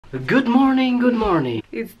Good morning, good morning.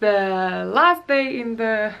 It's the last day in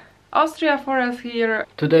the Austria for us here.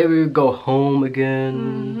 Today we will go home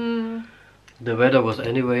again. The weather was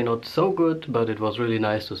anyway not so good, but it was really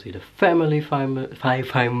nice to see the family finally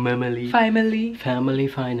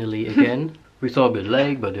again. We saw a bit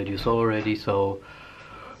late, but that you saw already, so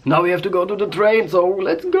now we have to go to the train, so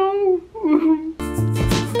let's go!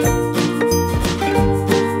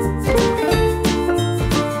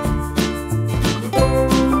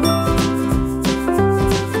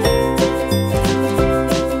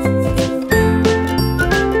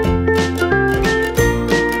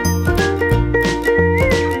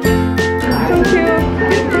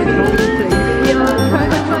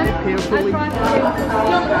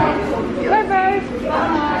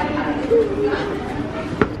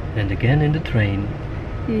 And again in the train.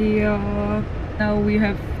 Yeah. Now we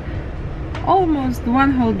have almost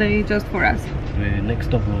one whole day just for us. The next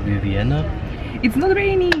stop will be Vienna. It's not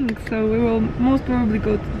raining, so we will most probably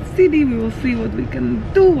go to the city. We will see what we can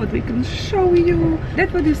do, what we can show you.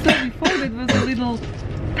 That's what you saw before. That was a little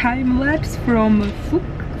time lapse from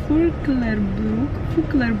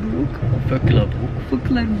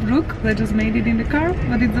Vöcklerbruck. I just made it in the car,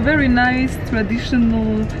 but it's a very nice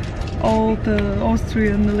traditional old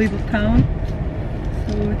Austrian little town,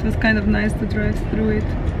 so it was kind of nice to drive through it.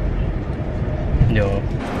 Yeah.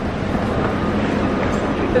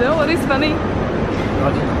 You know what is funny?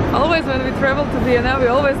 What? Always when we travel to Vienna, we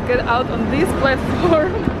always get out on this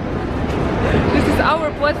platform. This is our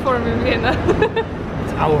platform in Vienna.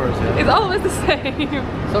 It's ours, yeah. It's always the same.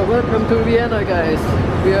 So welcome to Vienna, guys.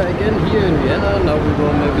 We are again here in Vienna. Now we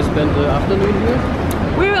will maybe spend the afternoon here.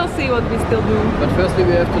 We will see what we still do. But firstly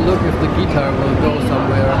we have to look if the guitar will go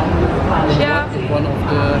somewhere. Yeah. One of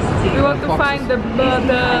the we want to boxes. find the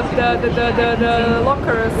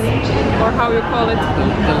lockers, or how you call it.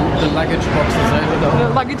 The luggage boxes, I don't know.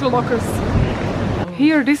 The luggage lockers.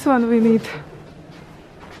 Here, this one we need.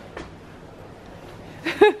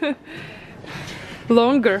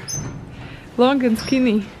 Longer. Long and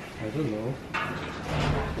skinny. I don't know.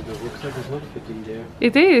 The rucksack is not fitting there.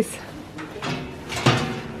 It is.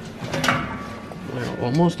 No,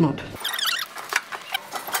 almost not.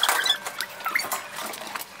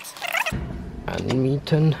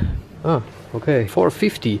 Anmieten. Ah, okay.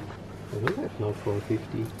 450. I don't have no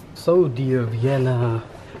 450. So, dear Vienna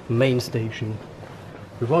main station,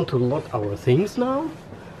 we want to lock our things now,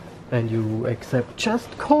 and you accept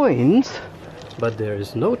just coins, but there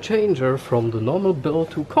is no changer from the normal bill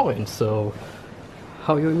to coins. So,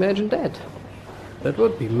 how you imagine that? That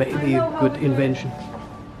would be maybe a good invention.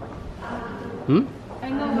 Hmm? I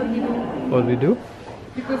know what we do. What we do?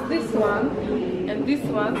 Because this one and this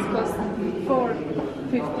one cost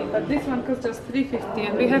 450, but this one costs just 350,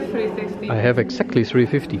 and we have 350. I have exactly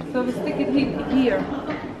 350. So we stick it here.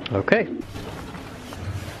 Okay.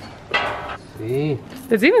 See.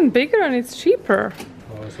 It's even bigger and it's cheaper.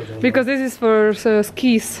 Because this is for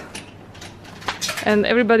skis. And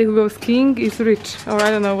everybody who goes skiing is rich. Or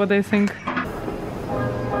I don't know what they think.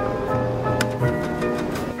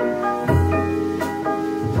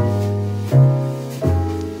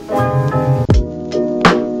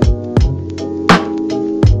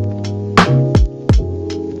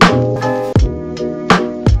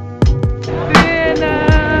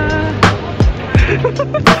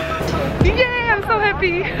 Yeah, I'm so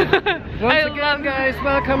happy. Once again, guys,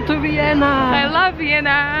 welcome to Vienna. I love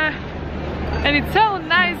Vienna. And it's so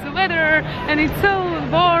nice weather and it's so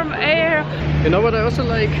warm air. You know what I also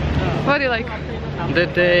like? What do you like?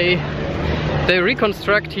 That they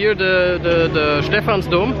reconstruct here the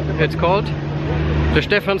Stephansdom, it's called. The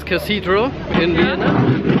Stephans Cathedral in Vienna.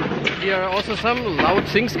 There are also some loud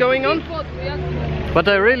things going on. But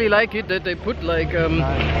I really like it that they put like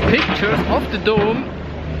pictures of the dome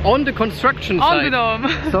on the construction site. On the dome.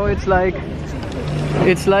 So it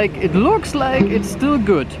looks like it's still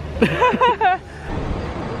good.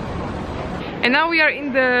 And now we are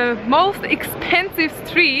in the most expensive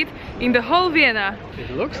street in the whole Vienna.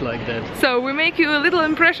 It looks like that. So we make you a little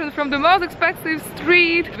impression from the most expensive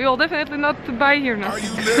street. We will definitely not buy here now. Are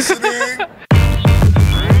you listening?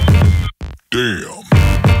 Damn.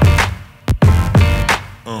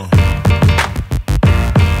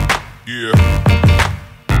 Yeah.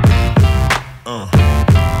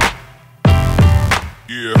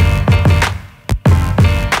 Yeah.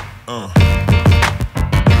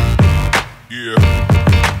 Yeah.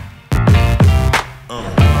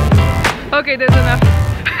 Okay, that's enough.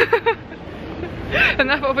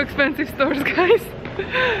 Enough of expensive stores, guys.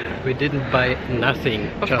 We didn't buy nothing.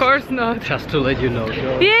 Of course not. Just to let you know.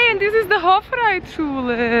 Yeah, and this is the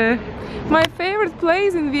Hofreitschule. My favorite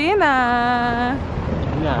place in Vienna.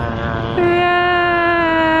 Nah. Yeah.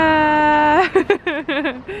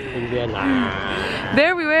 In Vienna.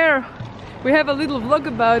 There we were. We have a little vlog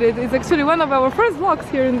about it. It's actually one of our first vlogs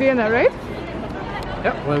here in Vienna, right?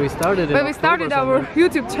 Yeah, when we started our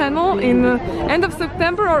YouTube channel in end of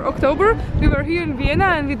September or October, we were here in Vienna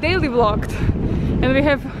and we daily vlogged. And we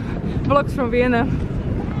have vlogs from Vienna.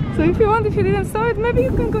 So if you didn't saw it, maybe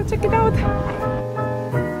you can go check it out.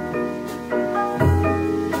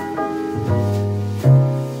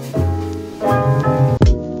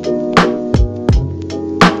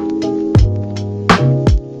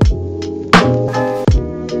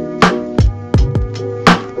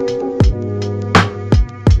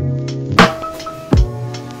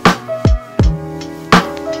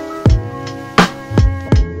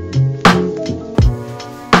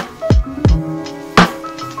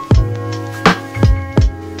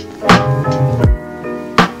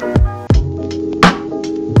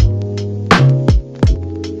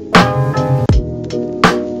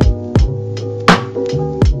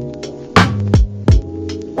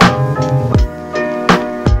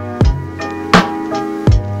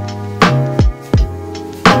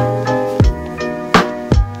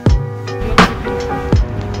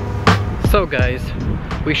 So guys,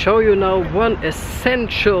 we show you now one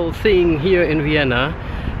essential thing here in Vienna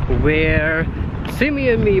where Simi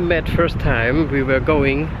and me met first time. We were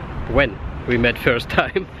going, when we met first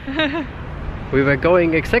time, we were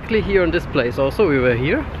going exactly here in this place also. We were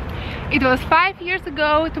here. It was 5 years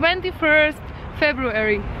ago, 21st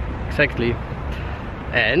February. Exactly.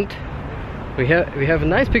 And we have a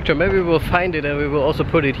nice picture. Maybe we will find it and we will also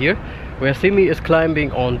put it here, where Simi is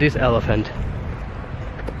climbing on this elephant.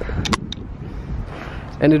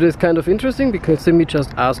 And it is kind of interesting because Simi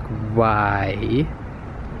just asked why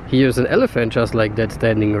here's an elephant just like that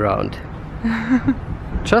standing around.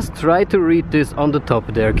 Just try to read this on the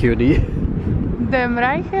top there, cutie. Dem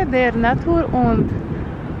Reiche der Natur und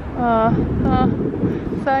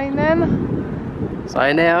seiner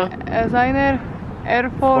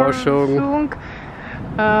Erforschung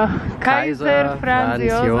Kaiser Franz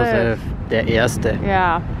Josef der Erste.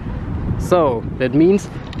 Yeah. So that means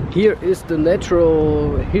here is the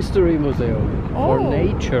Natural History Museum for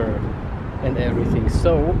nature and everything.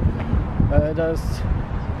 So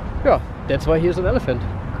that's why here's an elephant.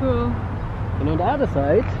 Cool. And on the other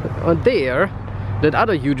side, on there, that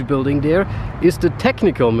other huge building there is the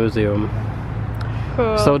Technical Museum.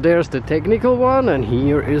 Cool. So there's the technical one and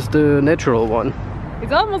here is the natural one.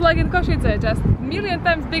 It's almost like in Košice, just a million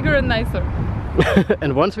times bigger and nicer.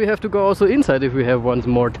 And once we have to go also inside if we have once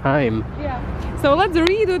more time. Yeah. So let's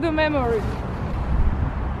redo the memory.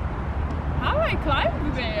 How I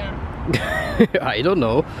climbed there? I don't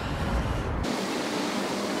know.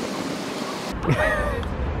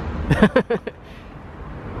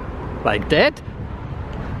 Like that?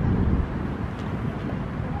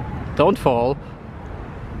 Don't fall.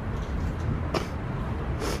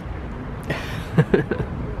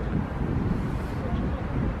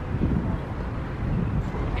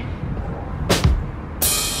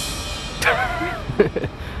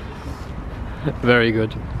 Very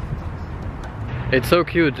good. It's so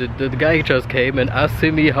cute. The guy just came and asked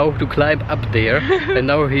Simi how to climb up there, and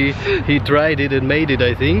now he tried it and made it,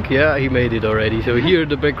 I think. Yeah, he made it already. So here in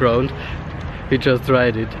the background, he just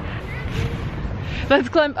tried it. Let's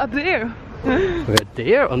climb up there. We're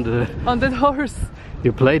there on that horse.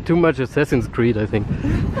 You played too much Assassin's Creed, I think.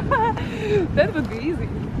 That would be easy.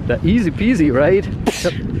 Easy peasy, right?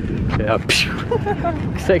 Yeah,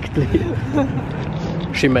 exactly.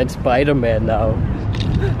 She meant Spider-Man now.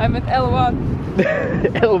 I meant L1.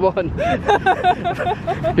 L1.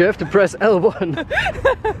 You have to press L1.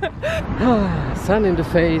 Sun in the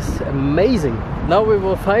face, amazing. Now we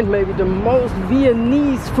will find maybe the most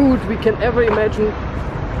Viennese food we can ever imagine,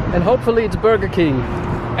 and hopefully it's Burger King.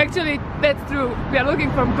 Actually, that's true. We are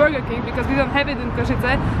looking for Burger King because we don't have it in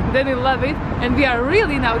Košice. Then we love it, and we are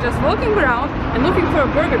really now just walking around and looking for a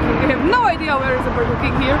Burger King. We have no idea where is a Burger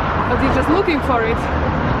King here, but we're just looking for it.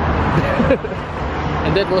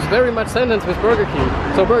 And that was very much sentenced with Burger King.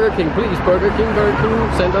 So Burger King, please, Burger King,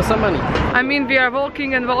 send us some money. I mean, we are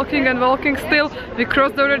walking and walking and walking still. We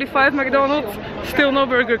crossed already 5 McDonald's, still no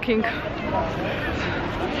Burger King.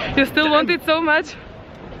 You still want it so much?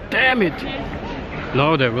 Damn it!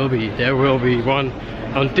 No, there will be one.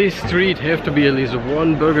 On this street have to be at least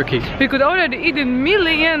one Burger King. We could already eat a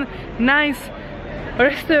million nice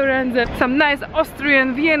restaurants and some nice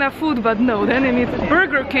Austrian Vienna food, but no, then we need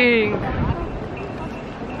Burger King.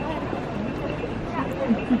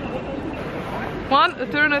 One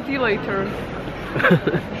eternity later.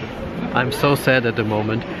 I'm so sad at the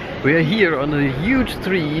moment. We are here on a huge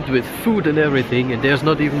street with food and everything, and there's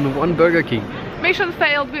not even one Burger King. Mission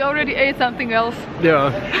failed, we already ate something else.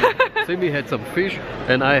 Yeah. Simi had some fish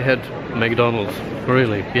and I had McDonald's.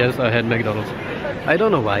 Really? Yes, I had McDonald's. I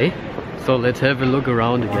don't know why. So let's have a look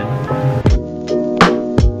around again.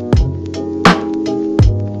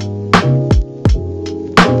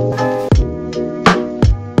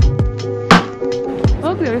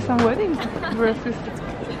 Look, there are some wedding dresses.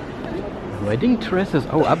 Wedding dresses?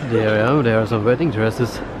 Oh, up there, yeah, there are some wedding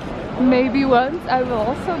dresses. Maybe once I will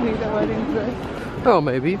also need a wedding dress. Oh,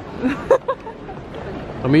 maybe.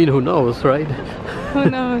 I mean, who knows, right? Who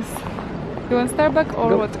knows? You want Starbucks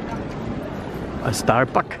or what? A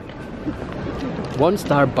Starbuck. One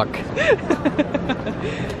Starbuck.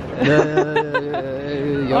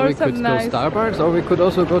 Yeah, Or we could some go nice Starbucks, or we could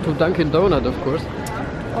also go to Dunkin' Donut, of course.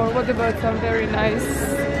 Or what about some very nice...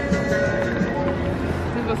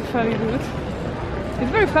 It was funny, dude.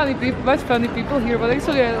 It's very funny people, much funny people here, but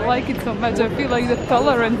actually I like it so much. I feel like the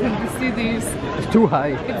tolerance in the city is... It's too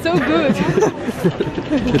high. It's so good.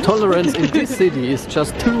 The tolerance in this city is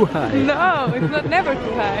just too high. No, it's not never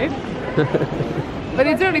too high. But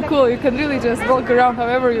it's really cool. You can really just walk around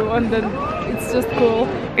however you want, and it's just cool.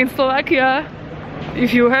 In Slovakia,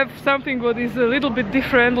 if you have something what is a little bit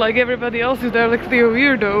different like everybody else, you're like the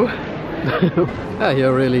weirdo. Yeah,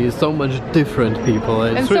 here really is so much different people.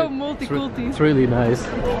 And so multi-culti. It's really nice.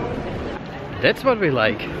 That's what we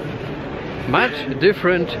like. Much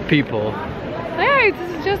different people. Yeah,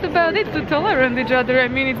 it's just about it, to tolerate each other. I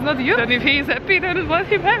mean, it's not you. And if he is happy, then let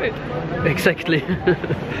him have it. Exactly.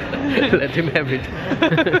 Let him have it.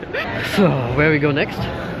 So, where we go next?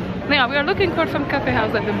 Yeah, we are looking for some cafe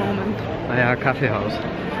house at the moment. Yeah, cafe house.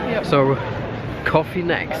 Yep. So, coffee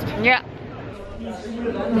next. Yeah.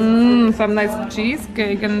 Some nice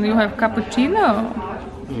cheesecake, and you have cappuccino.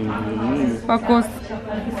 Focus.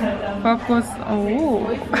 Oh.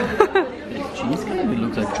 Cheesecake? It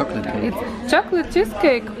looks like chocolate cake. It's chocolate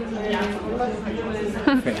cheesecake.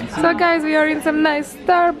 So guys, we are in some nice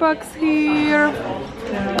Starbucks here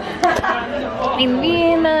in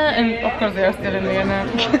Vienna, and of course they are still in Vienna.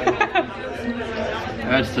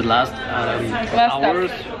 It's the last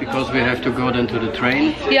hours stop. because we have to go then to the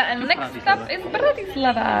train. Yeah, and next stop is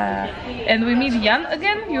Bratislava, and we meet Jan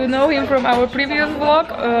again. You know him from our previous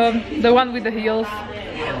vlog, the one with the heels.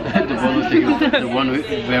 the one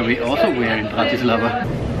where we also were in Bratislava.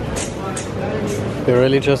 You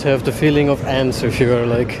really just have the feeling of ants if you are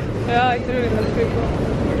like... Yeah, it's really nice people.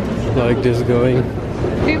 Like this going.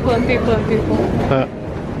 People and people and people.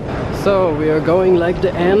 So we are going like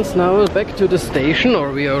the ants now back to the station,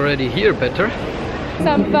 or we are already here better.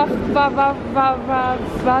 Some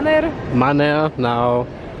Manner now.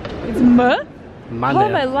 It's M? Manner. All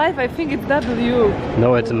my life I think it's W.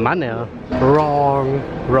 No, it's Manner. Wrong,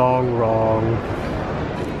 wrong, wrong.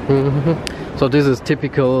 So this is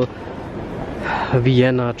typical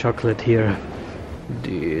Vienna chocolate here.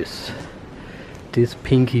 This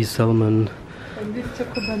pinky salmon. And this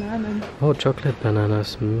chocolate banana. Oh, chocolate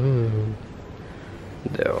bananas.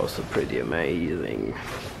 They're also pretty amazing.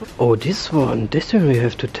 Oh, this one we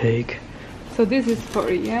have to take. So this is for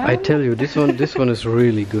Jan. I tell you, this one is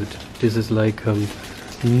really good. This is like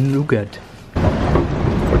nougat.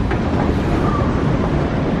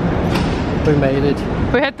 We made it.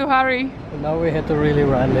 We had to hurry. Now we had to really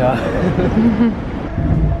run, yeah.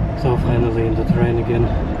 So finally in the train again.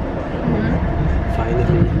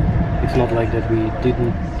 Finally. It's not like that we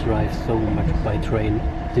didn't drive so much by train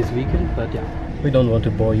this weekend, but yeah. We don't want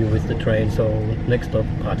to bore you with the train, so next stop,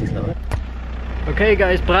 Bratislava. Okay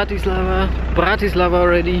guys, Bratislava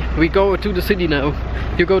already. We go to the city now.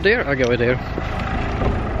 You go there, I go there.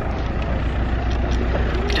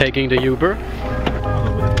 Taking the Uber.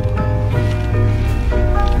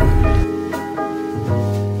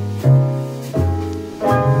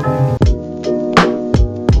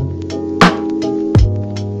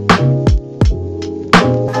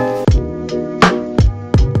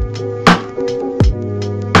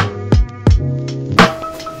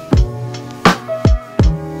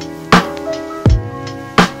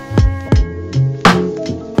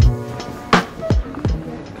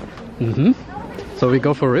 So we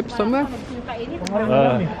go for ribs somewhere?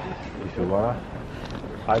 If you want,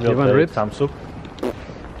 I will want take ribs? some soup.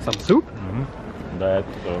 Some soup? That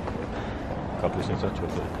kapusnica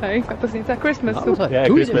chocolate. Hey, kapusnica, Christmas soup. Yeah,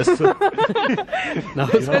 Christmas soup. No,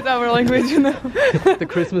 That's our language, you know. the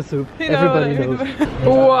Christmas soup. You know Everybody what I knows. mean.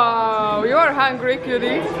 Wow, you are hungry,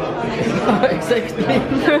 cutie. exactly.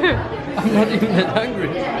 I'm not even that hungry.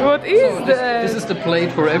 What is So that? this is the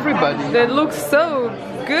plate for everybody. That looks so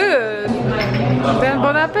good. Then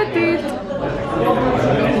bon appetit.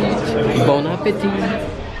 Bon appetit.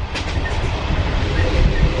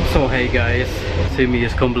 So hey guys, Simi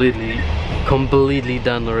is completely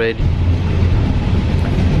done already.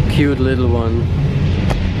 Cute little one.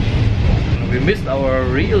 We missed our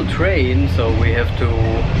real train, so we have to,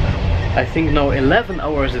 I think now 11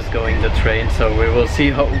 hours is going the train, so we will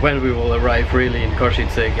see when we will arrive really in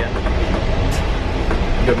Košice again.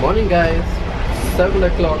 Good morning guys, 7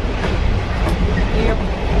 o'clock. Yep.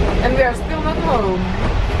 And we are still not home.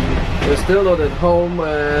 We're still not at home,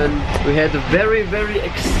 and we had a very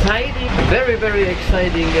exciting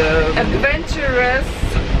adventurous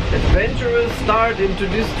start into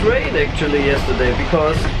this train actually yesterday,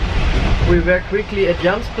 because we were quickly at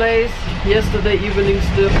Jan's place yesterday evening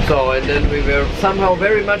still. So, and then we were somehow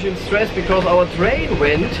very much in stress because our train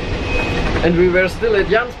went and we were still at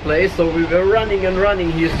Jan's place, so we were running and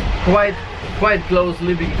running. He's quite close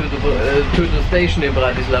living to the station in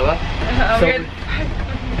Bratislava.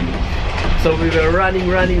 So we were running,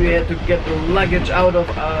 we had to get the luggage out of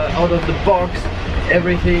the box,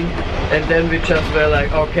 everything, and then we just were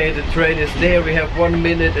like, okay, the train is there, we have 1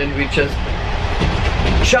 minute, and we just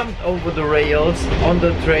jumped over the rails on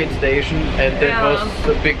the train station, and that was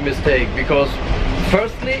a big mistake, because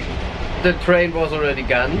firstly, the train was already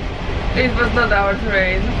gone. It was not our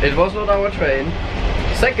train. It was not our train.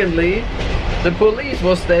 Secondly, the police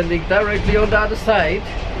was standing directly on the other side.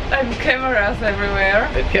 And cameras everywhere.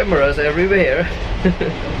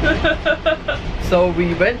 So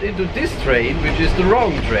we went into this train, which is the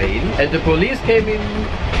wrong train, and the police came in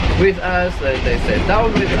with us, and they sat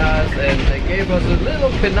down with us, and they gave us a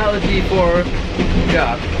little penalty for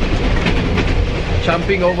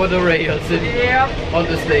jumping over the rails on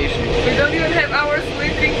the station. We don't even have our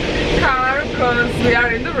sleeping car because we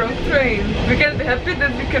are in the wrong train. We can be happy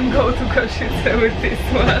that we can go to Košice with this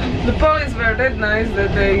one. The police were that nice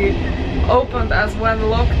that they opened us one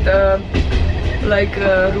locked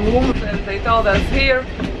room, and they told us, here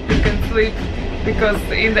you can sleep, because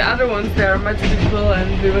in the other ones there are much people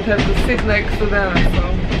and we would have to sit next to them.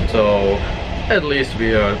 So at least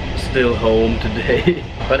we are still home today.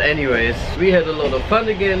 But anyways, we had a lot of fun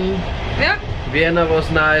again. Yeah. Vienna was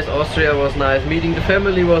nice, Austria was nice, meeting the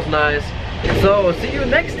family was nice. So see you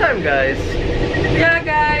next time guys. Yeah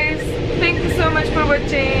guys, thank you so much for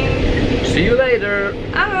watching. See you later.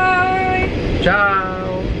 Ahoj. Ciao.